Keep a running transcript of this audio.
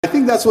I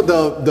think that's what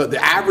the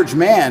average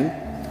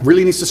man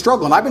really needs to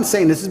struggle. And I've been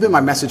saying, this has been my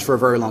message for a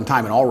very long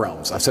time in all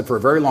realms. I've said for a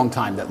very long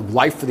time that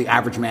life for the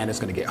average man is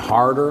going to get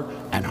harder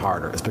and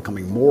harder. It's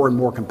becoming more and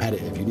more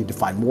competitive. You need to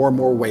find more and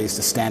more ways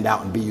to stand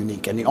out and be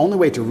unique. And the only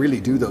way to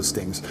really do those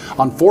things,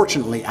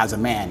 unfortunately, as a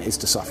man, is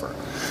to suffer.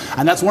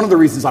 And that's one of the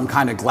reasons I'm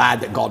kind of glad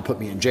that God put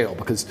me in jail.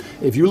 Because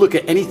if you look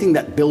at anything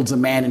that builds a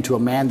man into a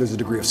man, there's a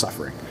degree of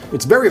suffering.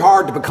 It's very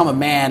hard to become a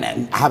man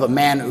and have a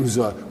man who's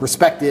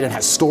respected and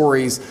has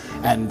stories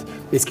and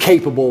is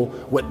capable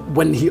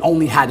when he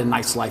only had a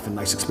nice life and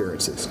nice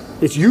experiences.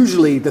 It's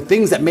usually the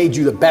things that made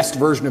you the best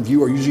version of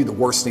you are usually the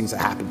worst things that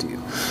happened to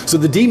you. So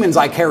the demons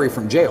I carry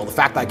from jail, the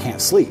fact that I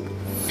can't sleep.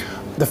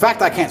 The fact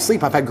that I can't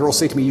sleep, I've had girls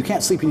say to me, you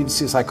can't sleep, you need to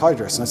see a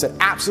psychiatrist. And I said,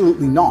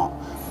 absolutely not.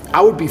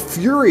 I would be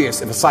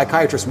furious if a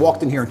psychiatrist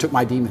walked in here and took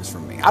my demons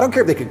from me. I don't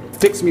care if they could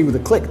fix me with a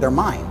click, they're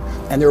mine.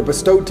 And they were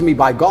bestowed to me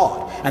by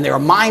God. And they are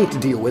mine to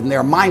deal with, and they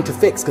are mine to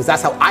fix, because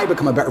that's how I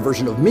become a better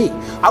version of me.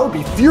 I would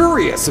be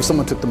furious if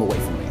someone took them away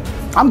from me.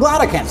 I'm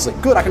glad I can't sleep.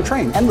 Good, I can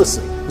train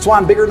endlessly. That's why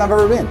I'm bigger than I've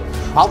ever been.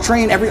 I'll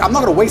train I'm not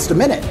gonna waste a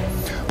minute.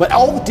 But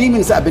all the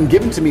demons that have been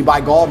given to me by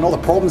God and all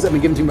the problems that have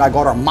been given to me by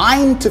God are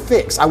mine to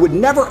fix. I would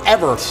never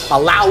ever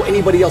allow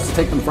anybody else to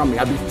take them from me.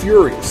 I'd be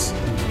furious.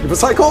 If a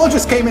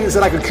psychologist came in and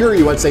said I could cure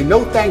you, I'd say,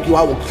 no thank you,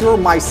 I will cure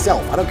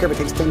myself. I don't care if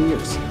it takes 10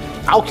 years.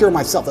 I'll cure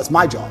myself, that's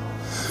my job.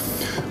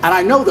 And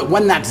I know that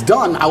when that's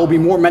done, I will be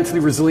more mentally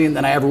resilient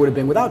than I ever would have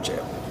been without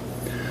jail.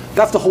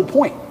 That's the whole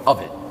point of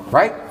it,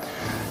 right?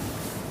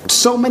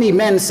 So many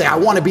men say, I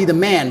want to be the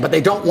man, but they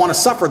don't want to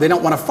suffer, they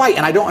don't want to fight,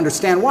 and I don't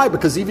understand why,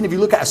 because even if you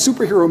look at a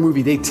superhero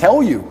movie, they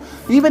tell you,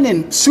 even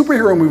in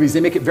superhero movies, they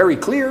make it very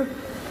clear,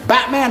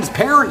 Batman's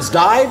parents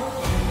died,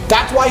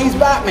 that's why he's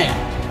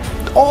Batman.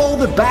 All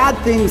the bad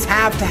things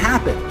have to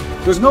happen.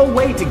 There's no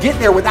way to get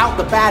there without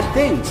the bad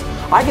things.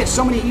 I get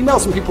so many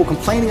emails from people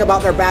complaining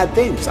about their bad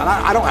things, and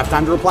I don't have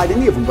time to reply to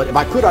any of them, but if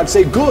I could, I'd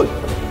say, good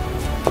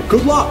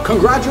luck,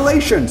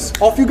 congratulations,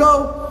 off you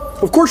go.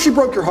 Of course she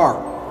broke your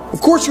heart. Of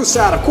course you're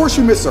sad, of course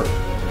you miss her.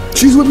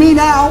 She's with me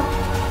now.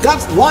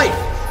 That's life.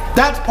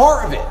 That's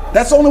part of it.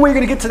 That's the only way you're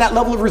gonna get to that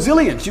level of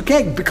resilience. You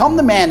can't become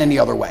the man any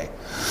other way.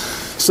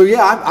 So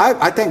yeah,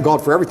 I thank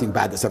God for everything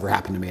bad that's ever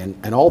happened to me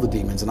and all the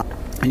demons.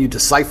 And you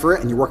decipher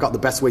it and you work out the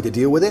best way to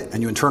deal with it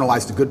and you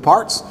internalize the good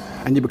parts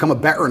and you become a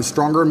better and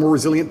stronger and more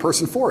resilient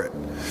person for it.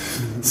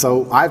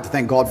 So I have to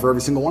thank God for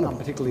every single one of them.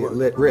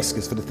 Particularly at risk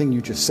is for the thing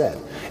you just said.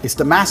 It's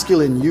the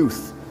masculine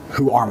youth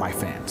who are my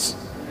fans.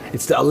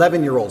 It's the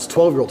 11-year-olds,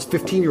 12-year-olds,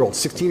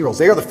 15-year-olds, 16-year-olds.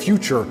 They are the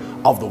future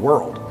of the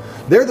world.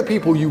 They're the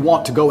people you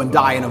want to go and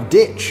die in a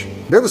ditch.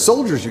 They're the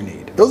soldiers you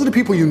need. Those are the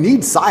people you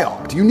need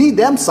psyoped. You need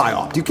them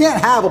psyoped. You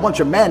can't have a bunch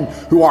of men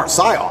who aren't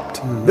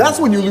psyoped. That's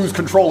when you lose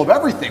control of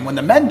everything, when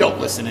the men don't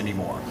listen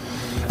anymore.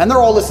 And they're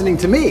all listening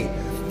to me.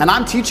 And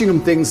I'm teaching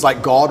them things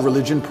like God,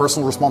 religion,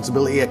 personal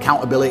responsibility,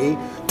 accountability,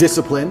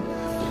 discipline.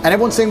 And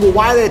everyone's saying, well,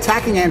 why are they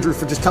attacking Andrew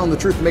for just telling the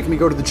truth and making me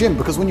go to the gym?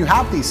 Because when you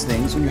have these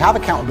things, when you have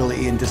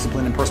accountability and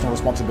discipline and personal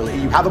responsibility,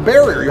 you have a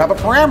barrier, you have a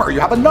parameter, you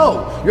have a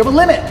no, you have a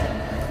limit.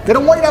 They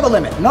don't want you to have a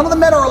limit. None of the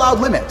men are allowed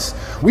limits.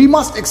 We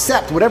must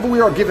accept whatever we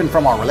are given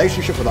from our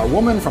relationship with our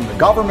woman, from the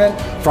government,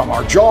 from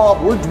our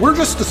job. We're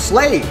just the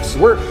slaves.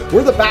 We're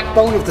the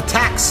backbone of the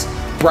tax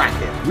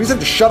bracket. We just have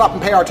to shut up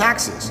and pay our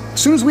taxes.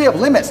 As soon as we have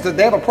limits,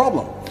 they have a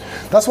problem.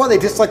 That's why they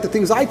dislike the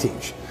things I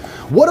teach.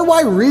 What do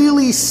I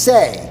really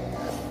say?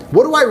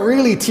 What do I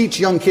really teach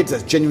young kids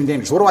that's genuine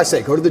dangerous? What do I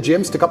say? Go to the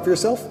gym, stick up for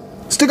yourself?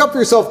 Stick up for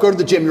yourself, go to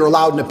the gym, you're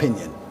allowed an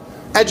opinion.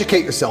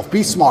 Educate yourself,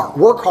 be smart,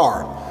 work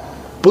hard.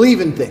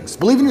 Believe in things.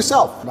 Believe in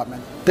yourself. About men.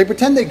 They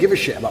pretend they give a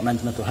shit about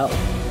men's mental health.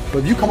 But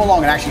if you come along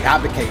and actually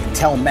advocate and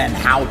tell men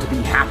how to be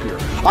happier.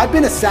 I've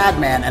been a sad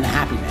man and a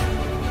happy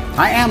man.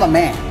 I am a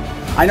man.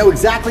 I know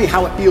exactly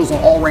how it feels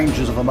on all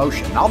ranges of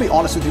emotion. And I'll be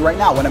honest with you right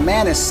now. When a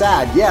man is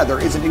sad, yeah, there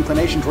is an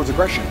inclination towards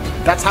aggression.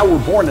 That's how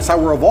we're born. That's how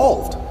we're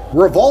evolved.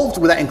 We're evolved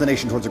with that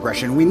inclination towards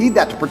aggression. We need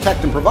that to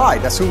protect and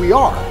provide. That's who we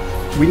are.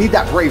 We need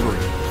that bravery.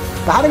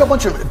 But having a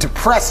bunch of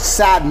depressed,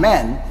 sad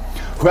men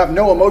who have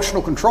no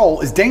emotional control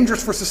is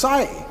dangerous for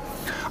society.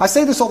 I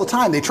say this all the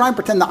time. They try and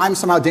pretend that I'm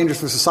somehow dangerous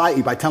for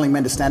society by telling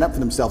men to stand up for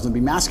themselves and be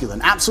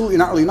masculine. Absolutely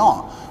not, really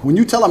not. When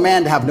you tell a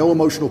man to have no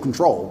emotional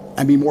control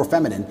and be more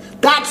feminine,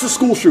 that's a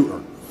school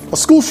shooter. A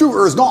school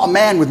shooter is not a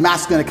man with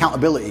masculine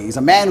accountability. He's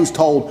a man who's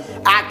told,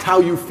 act how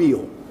you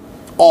feel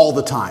all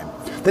the time.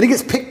 Then he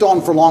gets picked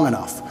on for long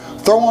enough.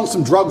 Throw on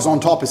some drugs on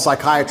top his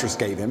psychiatrist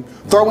gave him.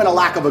 Throw in a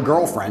lack of a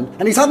girlfriend,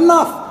 and he's had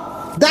enough.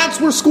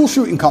 That's where school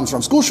shooting comes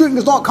from. School shooting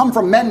does not come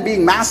from men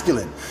being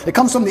masculine. It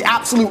comes from the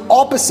absolute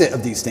opposite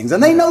of these things.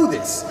 And they know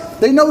this.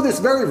 They know this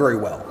very, very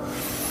well.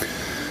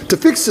 To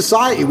fix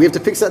society, we have to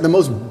fix it at the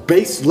most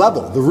base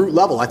level, the root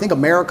level. I think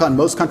America and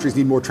most countries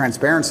need more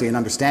transparency and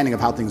understanding of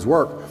how things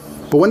work.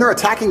 But when they're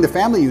attacking the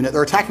family unit,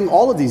 they're attacking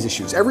all of these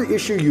issues. Every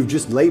issue you've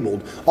just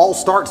labeled all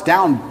starts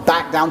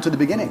back down to the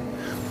beginning.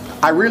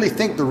 I really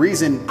think the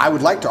reason I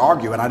would like to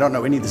argue, and I don't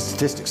know any of the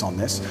statistics on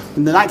this,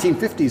 in the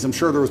 1950s, I'm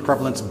sure there was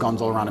prevalence of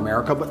guns all around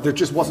America, but there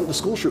just wasn't the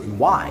school shooting.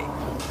 Why?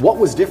 What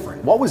was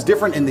different? What was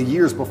different in the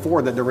years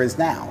before that there is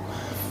now?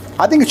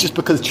 I think it's just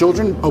because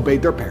children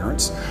obeyed their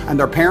parents, and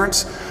their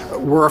parents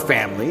were a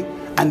family,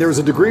 and there's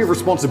a degree of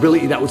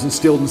responsibility that was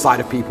instilled inside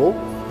of people,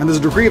 and there's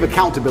a degree of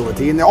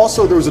accountability, and there was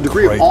a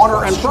degree of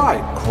honor and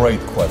pride.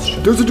 Great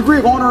question. There's a degree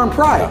of honor and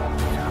pride.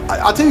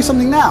 Yeah. I'll tell you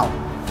something now.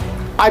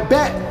 I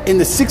bet in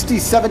the 60s,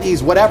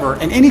 70s, whatever,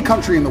 in any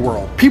country in the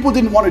world, people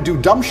didn't want to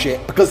do dumb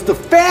shit because the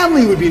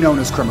family would be known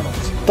as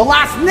criminals. The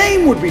last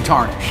name would be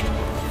tarnished.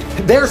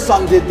 Their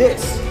son did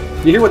this.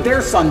 You hear what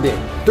their son did?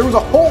 There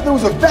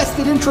was a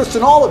vested interest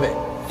in all of it.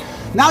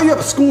 Now you have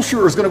a school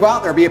shooter who's going to go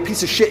out there, be a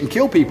piece of shit and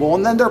kill people,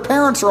 and then their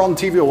parents are on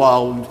TV,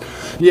 well,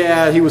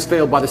 yeah, he was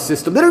failed by the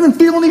system. They don't even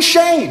feel any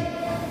shame.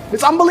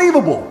 It's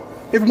unbelievable.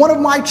 If one of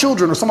my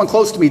children or someone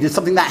close to me did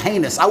something that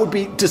heinous, I would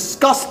be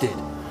disgusted.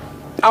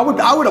 I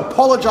would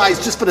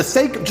apologize just for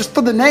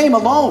the name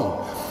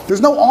alone.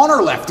 There's no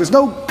honor left. There's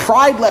no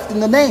pride left in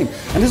the name.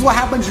 And this is what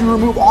happens when you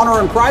remove honor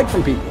and pride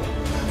from people.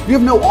 If you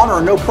have no honor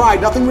and no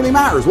pride, nothing really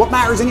matters. What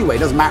matters anyway? It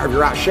doesn't matter if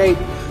you're out of shape.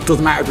 It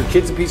doesn't matter if your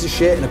kid's a piece of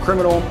shit and a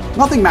criminal.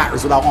 Nothing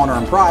matters without honor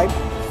and pride.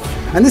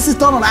 And this is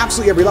done on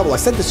absolutely every level. I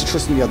said this to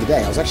Tristan the other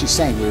day. I was actually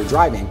saying, we were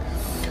driving,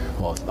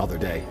 well, the other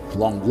day,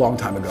 long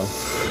time ago.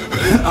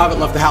 I haven't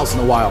left the house in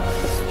a while.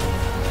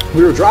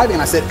 We were driving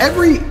and I said,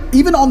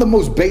 even on the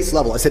most base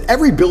level, I said,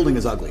 every building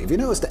is ugly. Have you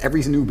noticed that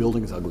every new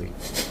building is ugly?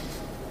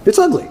 It's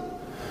ugly.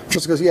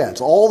 Tristan goes, yeah, it's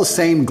all the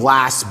same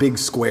glass, big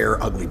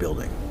square, ugly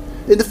building.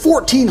 In the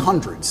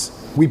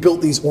 1400s, we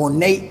built these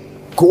ornate,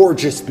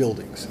 gorgeous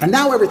buildings. And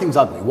now everything's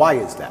ugly. Why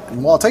is that?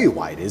 And well, I'll tell you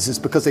why it is. It's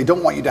because they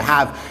don't want you to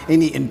have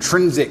any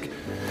intrinsic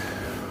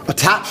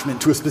attachment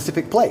to a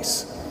specific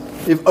place.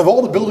 If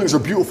all the buildings are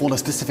beautiful in a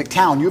specific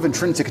town, you have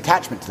intrinsic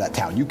attachment to that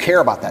town. You care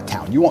about that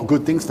town. You want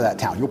good things for that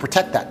town. You'll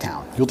protect that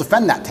town. You'll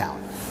defend that town.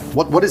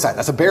 What is that?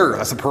 That's a barrier.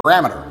 That's a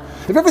parameter.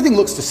 If everything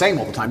looks the same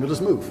all the time, you'll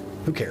just move.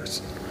 Who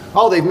cares?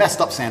 Oh, they've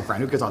messed up San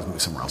Fran. Who cares? I'll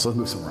move somewhere else. Let's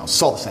move somewhere else.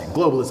 It's all the same.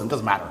 Globalism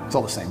doesn't matter. It's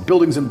all the same.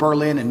 Buildings in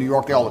Berlin and New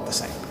York, they all look the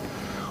same.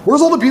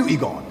 Where's all the beauty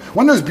gone?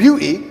 When there's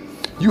beauty,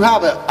 you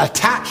have an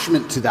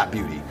attachment to that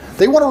beauty.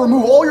 They want to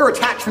remove all your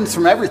attachments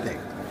from everything.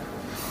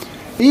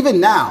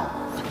 Even now,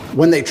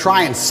 when they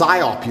try and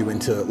psyop you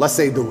into, let's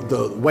say,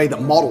 the way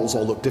that models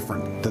all look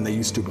different than they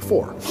used to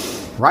before,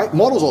 right?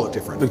 Models all look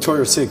different.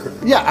 Victoria's Secret.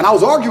 Yeah, and I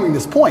was arguing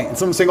this point, and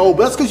someone's saying, oh,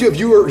 but that's because you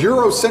have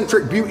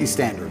Eurocentric beauty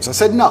standards. I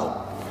said, no.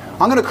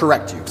 I'm going to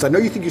correct you, because I know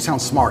you think you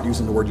sound smart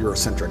using the word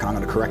Eurocentric, and I'm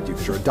going to correct you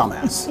because you're a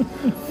dumbass.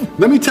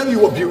 Let me tell you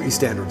what beauty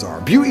standards are.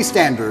 Beauty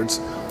standards,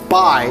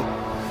 by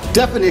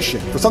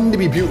definition, for something to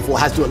be beautiful,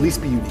 has to at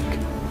least be unique.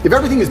 If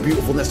everything is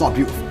beautiful, then it's not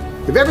beautiful.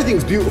 If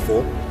everything's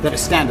beautiful, then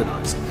it's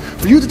standardized.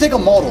 For you to take a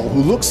model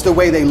who looks the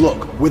way they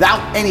look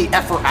without any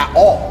effort at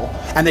all,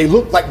 and they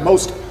look like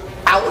most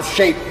out of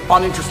shape,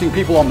 uninteresting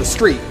people on the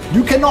street,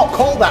 you cannot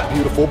call that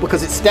beautiful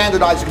because it's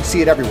standardized, you can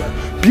see it everywhere.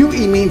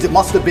 Beauty means it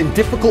must have been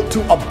difficult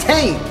to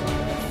obtain.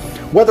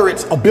 Whether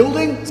it's a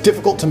building, it's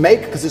difficult to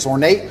make because it's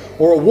ornate,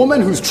 or a woman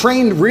who's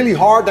trained really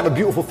hard to have a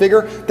beautiful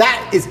figure,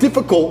 that is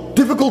difficult.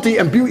 Difficulty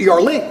and beauty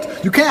are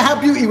linked. You can't have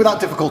beauty without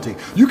difficulty.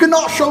 You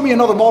cannot show me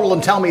another model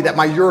and tell me that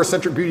my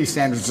Eurocentric beauty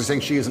standards are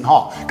saying she isn't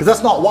hot, because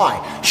that's not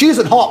why. She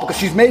isn't hot because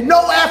she's made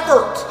no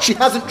effort. She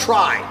hasn't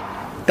tried.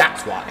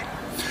 That's why.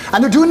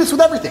 And they're doing this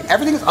with everything.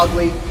 Everything is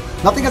ugly.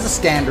 Nothing has a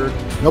standard.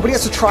 Nobody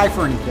has to try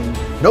for anything.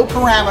 No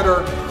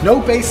parameter.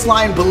 No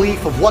baseline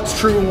belief of what's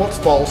true and what's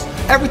false.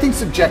 Everything's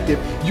subjective.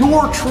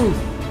 Your truth.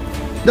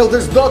 No,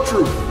 there's the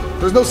truth.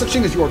 There's no such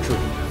thing as your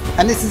truth.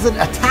 And this is an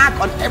attack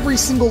on every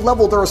single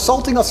level. They're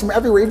assaulting us from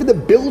everywhere. Even the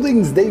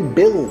buildings they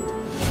build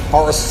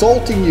are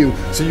assaulting you.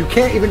 So you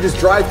can't even just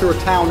drive through a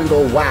town and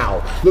go,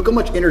 wow, look how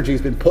much energy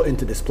has been put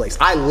into this place.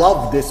 I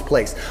love this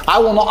place. I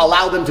will not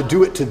allow them to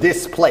do it to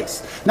this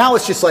place. Now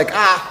it's just like,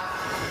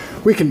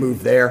 we can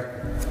move there.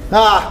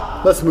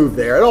 Let's move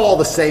there. It's all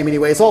the same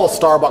anyway. It's all a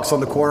Starbucks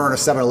on the corner and a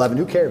 7-Eleven.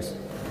 Who cares?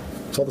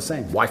 It's all the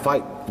same. Why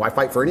fight? Why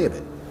fight for any of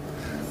it?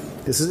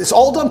 It's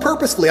all done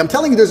purposefully. I'm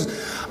telling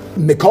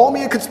you, call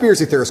me a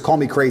conspiracy theorist, call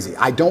me crazy.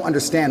 I don't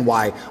understand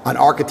why an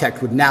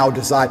architect would now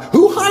decide,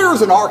 who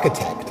hires an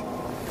architect?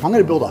 I'm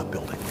going to build a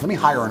building. Let me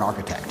hire an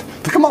architect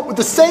to come up with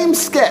the same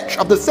sketch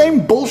of the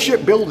same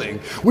bullshit building,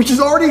 which is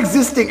already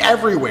existing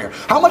everywhere.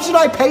 How much did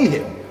I pay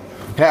him?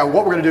 Yeah,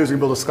 what we're going to do is we're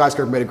going to build a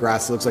skyscraper made of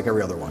grass that looks like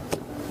every other one.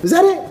 Is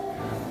that it?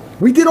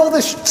 We did all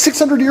this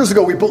 600 years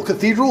ago. We built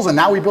cathedrals and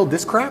now we build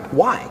this crap?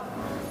 Why?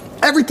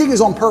 Everything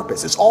is on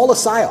purpose. It's all a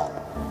psyop.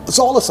 It's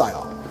all a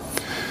psyop.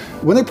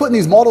 When they put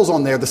these models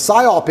on there, the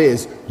psyop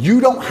is you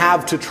don't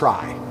have to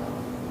try.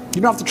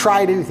 You don't have to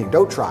try at anything.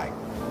 Don't try.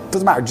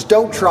 Doesn't matter. Just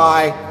don't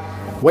try.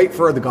 Wait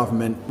for the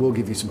government. We'll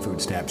give you some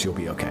food stamps. You'll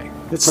be okay.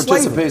 It's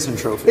participation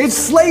trophies. It's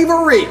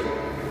slavery.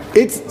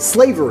 It's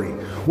slavery.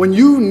 When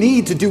you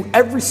need to do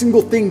every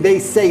single thing they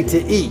say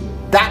to eat,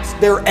 that's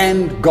their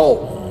end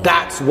goal.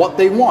 That's what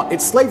they want.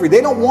 It's slavery. They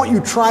don't want you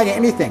trying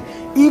anything.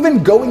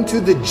 Even going to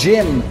the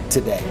gym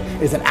today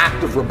is an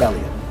act of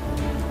rebellion.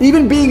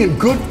 Even being in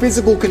good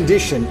physical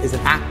condition is an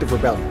act of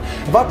rebellion.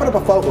 If I put up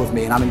a photo of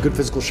me and I'm in good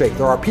physical shape,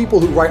 there are people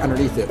who write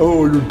underneath it,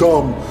 oh, you're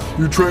dumb,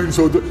 you train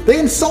so good. They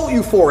insult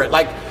you for it.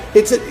 Like,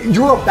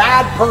 You're a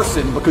bad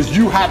person because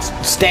you had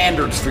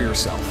standards for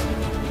yourself.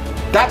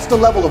 That's the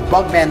level of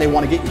bug man they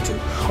want to get you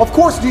to. Of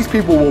course, these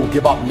people will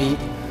give up meat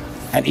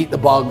and eat the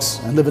bugs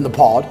and live in the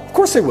pod. Of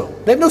course they will.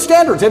 They have no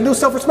standards. They have no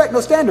self-respect,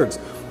 no standards.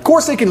 Of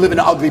course they can live in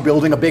an ugly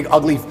building, a big,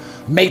 ugly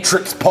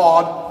matrix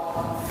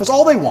pod. That's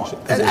all they want.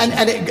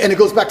 And it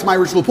goes back to my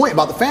original point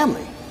about the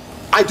family.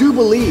 I do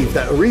believe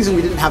that the reason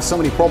we didn't have so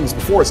many problems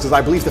before is because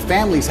I believe the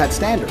families had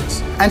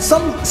standards. And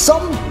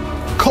some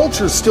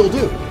cultures still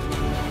do.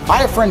 I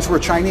have friends who are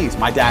Chinese.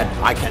 My dad,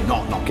 I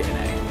cannot not get an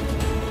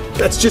A.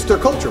 That's just their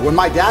culture. When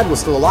my dad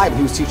was still alive and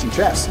he was teaching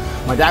chess,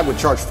 my dad would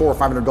charge $400 or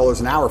 $500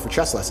 an hour for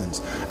chess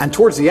lessons. And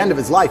towards the end of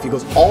his life, he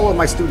goes, all of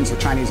my students are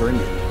Chinese or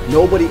Indian.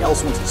 Nobody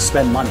else wants to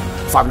spend money,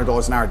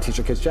 $500 an hour to teach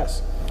their kids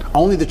chess.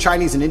 Only the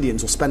Chinese and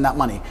Indians will spend that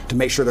money to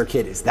make sure their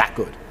kid is that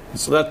good.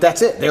 So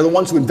that's it. They're the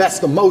ones who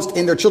invest the most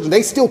in their children.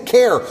 They still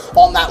care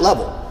on that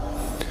level.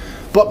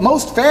 But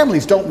most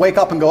families don't wake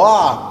up and go,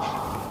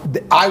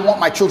 I want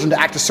my children to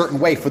act a certain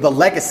way for the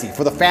legacy,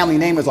 for the family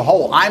name as a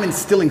whole. I'm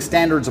instilling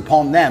standards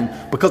upon them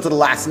because of the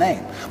last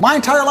name. My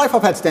entire life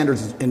I've had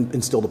standards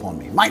instilled upon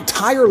me. My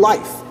entire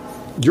life.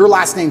 Your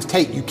last name's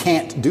Tate, you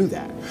can't do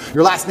that.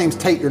 Your last name's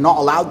Tate, you're not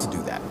allowed to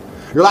do that.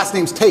 Your last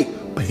name's Tate,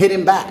 hit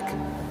him back.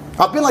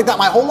 I've been like that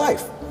my whole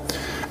life.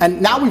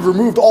 And now we've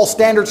removed all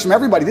standards from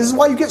everybody. This is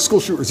why you get school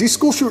shooters. These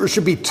school shooters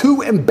should be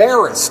too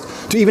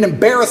embarrassed to even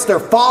embarrass their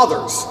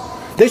fathers.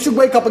 They should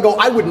wake up and go,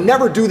 I would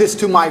never do this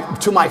to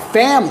my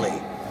family.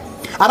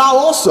 And I'll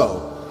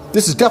also,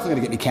 this is definitely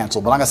going to get me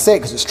canceled, but I'm going to say it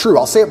because it's true.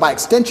 I'll say it by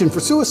extension for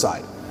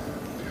suicide.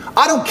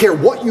 I don't care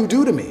what you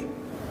do to me.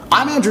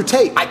 I'm Andrew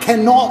Tate. I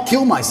cannot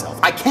kill myself.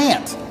 I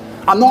can't.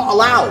 I'm not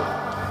allowed.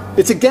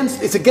 It's against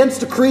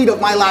the creed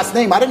of my last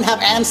name. I didn't have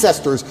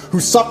ancestors who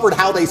suffered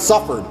how they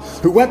suffered,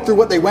 who went through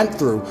what they went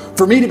through,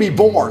 for me to be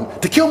born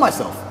to kill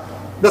myself.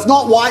 That's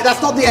not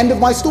the end of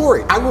my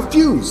story. I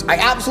refuse. I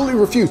absolutely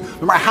refuse.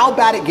 No matter how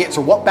bad it gets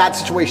or what bad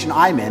situation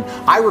I'm in,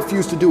 I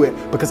refuse to do it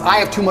because I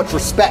have too much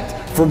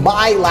respect for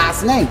my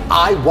last name.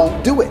 I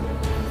won't do it.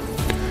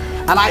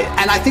 And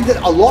I think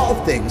that a lot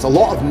of things, a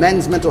lot of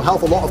men's mental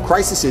health, a lot of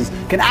crises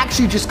can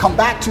actually just come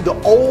back to the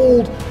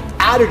old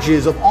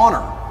adages of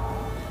honor.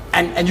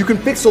 And you can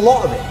fix a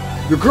lot of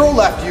it. Your girl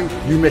left you,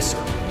 you miss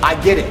her. I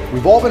get it.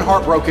 We've all been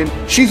heartbroken.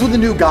 She's with a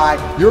new guy.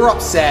 You're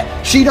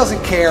upset. She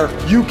doesn't care.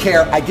 You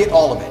care. I get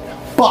all of it.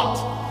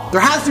 But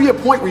there has to be a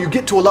point where you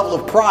get to a level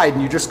of pride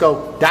and you just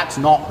go, that's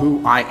not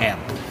who I am.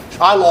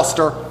 I lost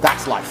her.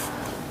 That's life.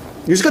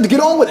 You just got to get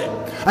on with it.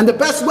 And the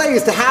best way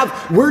is to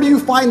where do you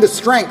find the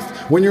strength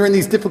when you're in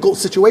these difficult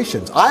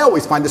situations? I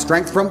always find the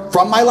strength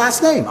from my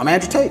last name. I'm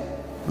Andrew Tate.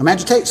 I'm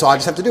Andrew Tate, so I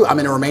just have to do it. I'm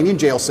in a Romanian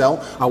jail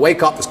cell. I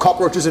wake up, there's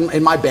cockroaches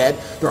in my bed.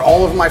 They're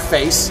all over my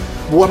face.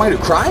 Well, what am I going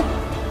to do, cry?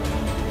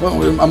 Am I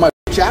going to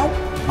reach out?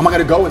 Am I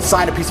going to go and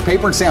sign a piece of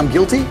paper and say I'm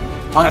guilty?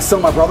 I'm going to sell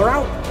my brother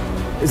out?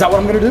 Is that what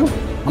I'm going to do?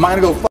 Am I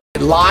going to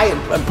go lie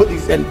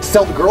and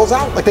sell the girls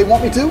out like they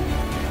want me to?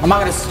 Am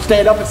I going to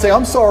stand up and say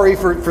I'm sorry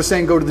for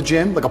saying go to the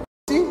gym like a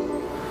pussy?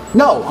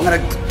 No, I'm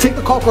going to take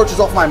the cockroaches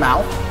off my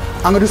mouth.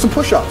 I'm going to do some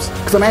push-ups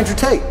because I'm Andrew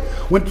Tate.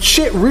 When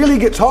shit really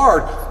gets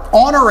hard,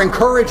 honor and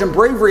courage and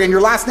bravery and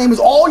your last name is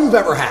all you've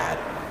ever had.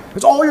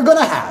 It's all you're going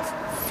to have.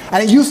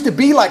 And it used to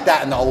be like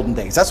that in the olden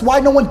days. That's why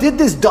no one did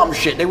this dumb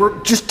shit. They were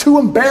just too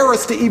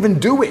embarrassed to even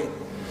do it.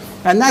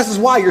 And this is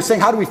why you're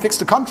saying, how do we fix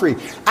the country?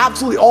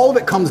 Absolutely, all of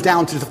it comes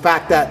down to the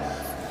fact that,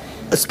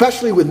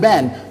 especially with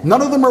men,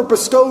 none of them are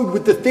bestowed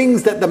with the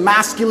things that the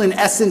masculine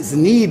essence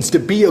needs to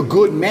be a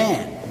good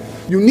man.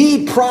 You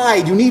need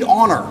pride, you need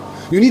honor,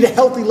 you need a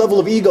healthy level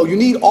of ego, you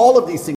need all of these things.